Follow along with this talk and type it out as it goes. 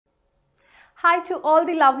Hi to all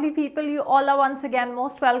the lovely people. You all are once again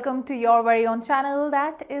most welcome to your very own channel,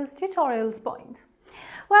 that is Tutorials Point.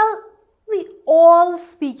 Well, we all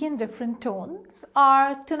speak in different tones.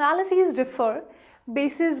 Our tonalities differ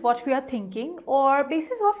basis what we are thinking or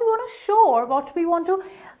basis what we want to show or what we want to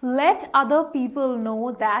let other people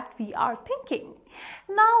know that we are thinking.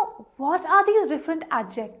 Now, what are these different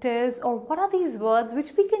adjectives or what are these words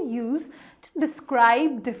which we can use to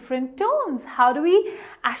describe different tones? How do we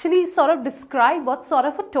actually sort of describe what sort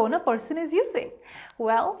of a tone a person is using?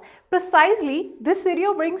 Well, precisely this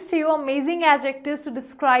video brings to you amazing adjectives to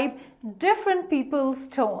describe different people's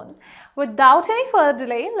tone. Without any further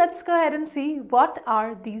delay, let's go ahead and see what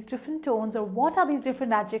are these different tones or what are these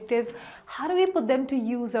different adjectives, how do we put them to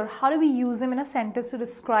use or how do we use them in a sentence to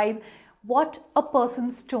describe what a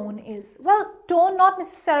person's tone is. Well, tone not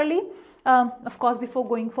necessarily, of course, before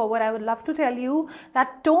going forward, I would love to tell you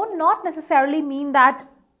that tone not necessarily mean that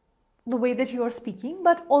the way that you are speaking,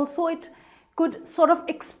 but also it could sort of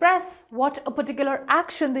express what a particular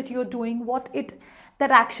action that you're doing,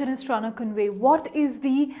 that action is trying to convey, what is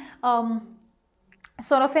the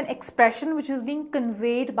sort of an expression which is being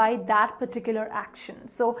conveyed by that particular action.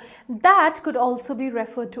 So that could also be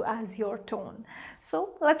referred to as your tone.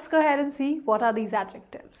 So let's go ahead and see what are these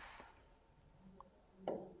adjectives.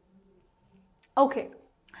 Okay,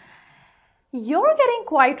 you're getting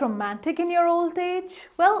quite romantic in your old age.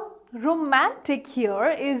 Well, romantic here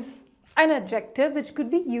is an adjective which could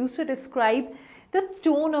be used to describe the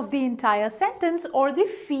tone of the entire sentence or the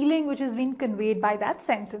feeling which is being conveyed by that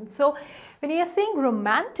sentence. So when you're saying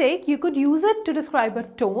romantic, you could use it to describe a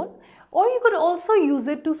tone, or you could also use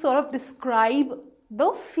it to sort of describe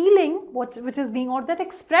the feeling which is being, or that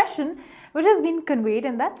expression which has been conveyed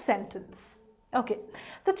in that sentence. Okay,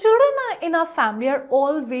 the children in our family are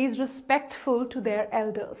always respectful to their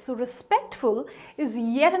elders. So respectful is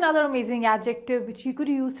yet another amazing adjective which you could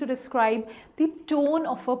use to describe the tone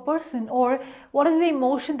of a person or what is the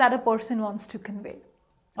emotion that a person wants to convey.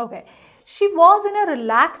 Okay, she was in a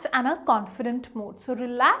relaxed and a confident mood. So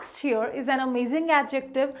relaxed here is an amazing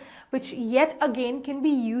adjective which yet again can be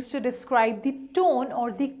used to describe the tone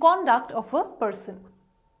or the conduct of a person.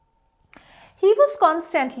 He was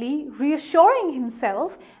constantly reassuring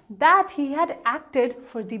himself that he had acted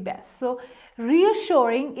for the best. So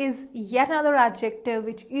reassuring is yet another adjective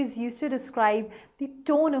which is used to describe the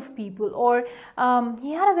tone of people, or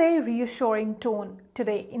he had a very reassuring tone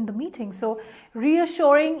today in the meeting. So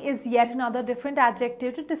reassuring is yet another different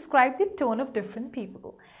adjective to describe the tone of different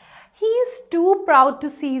people. He is too proud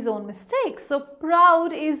to see his own mistakes. So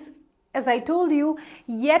proud is, as I told you,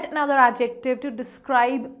 yet another adjective to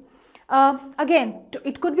describe again,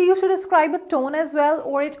 it could be used to describe a tone as well,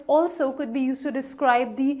 or it also could be used to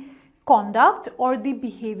describe the conduct or the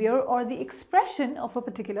behavior or the expression of a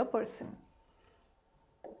particular person.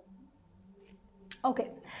 Okay,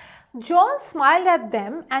 John smiled at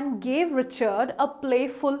them and gave Richard a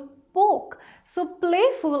playful poke. So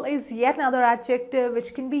playful is yet another adjective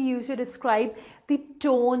which can be used to describe the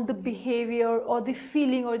tone, the behavior or the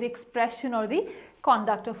feeling or the expression or the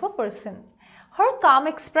conduct of a person. Her calm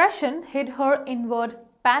expression hid her inward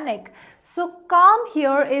panic. So calm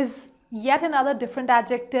here is yet another different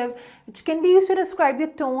adjective which can be used to describe the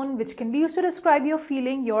tone, which can be used to describe your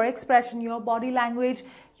feeling, your expression, your body language,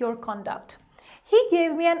 your conduct. He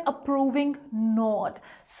gave me an approving nod.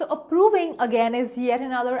 So approving again is yet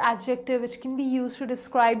another adjective which can be used to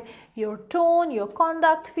describe your tone, your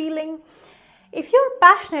conduct, feeling. If you're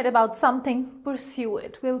passionate about something, pursue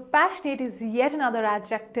it. Well, passionate is yet another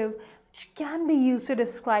adjective which can be used to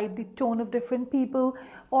describe the tone of different people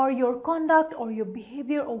or your conduct or your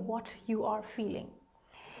behavior or what you are feeling.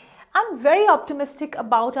 I'm very optimistic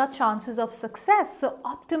about our chances of success. So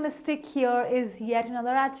optimistic here is yet another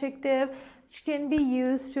adjective which can be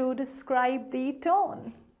used to describe the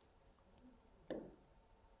tone.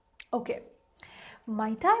 Okay.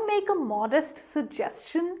 Might I make a modest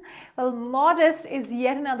suggestion? Well, modest is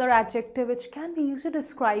yet another adjective which can be used to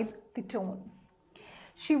describe the tone.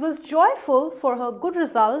 She was joyful for her good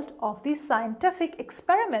result of the scientific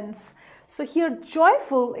experiments. So here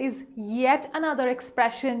joyful is yet another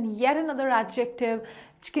expression, yet another adjective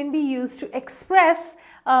which can be used to express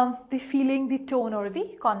the feeling, the tone or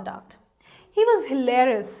the conduct. He was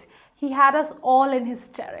hilarious. He had us all in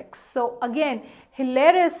hysterics. So again,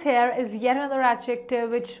 hilarious here is yet another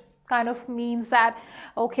adjective which kind of means that,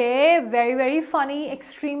 okay, very, very funny,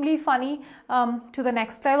 extremely funny to the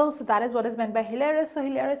next level. So that is what is meant by hilarious. So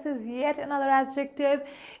hilarious is yet another adjective.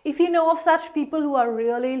 If you know of such people who are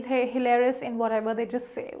really hilarious in whatever they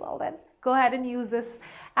just say, well then go ahead and use this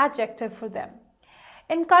adjective for them.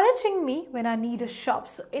 Encouraging me when I need a shove.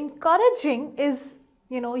 So encouraging is,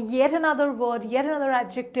 yet another word, yet another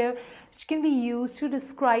adjective which can be used to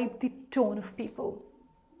describe the tone of people.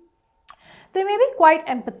 They may be quite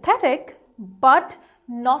empathetic, but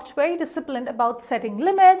not very disciplined about setting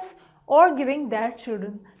limits or giving their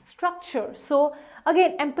children structure. So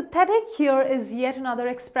again, empathetic here is yet another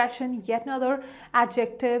expression, yet another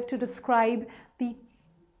adjective to describe the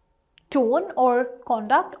tone or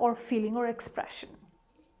conduct or feeling or expression.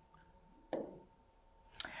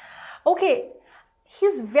 Okay,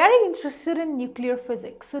 he's very interested in nuclear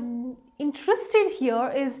physics. So interested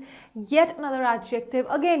here is yet another adjective.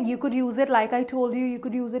 Again, you could use it, like I told you, you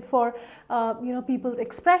could use it for people's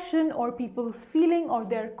expression or people's feeling or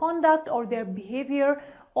their conduct or their behavior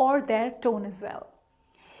or their tone as well.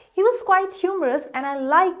 He was quite humorous and I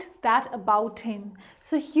liked that about him.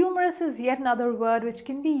 So humorous is yet another word which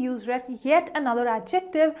can be used, yet another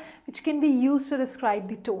adjective which can be used to describe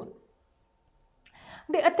the tone.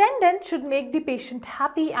 The attendant should make the patient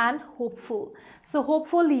happy and hopeful. So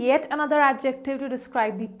hopeful, yet another adjective to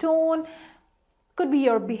describe the tone. Could be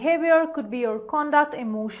your behavior, could be your conduct,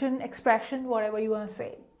 emotion, expression, whatever you want to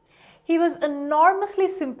say. He was enormously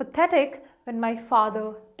sympathetic when my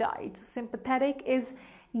father died. So sympathetic is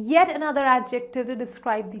yet another adjective to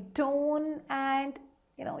describe the tone, and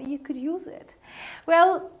you could use it.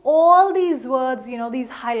 Well, all these words, these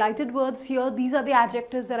highlighted words here, these are the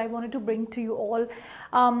adjectives that I wanted to bring to you all.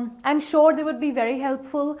 I'm sure they would be very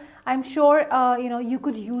helpful. I'm sure, you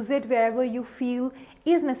could use it wherever you feel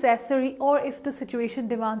is necessary or if the situation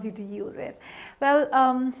demands you to use it. Well,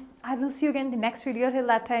 I will see you again in the next video. Till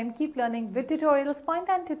that time, keep learning with tutorials, point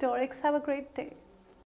and tutorics. Have a great day.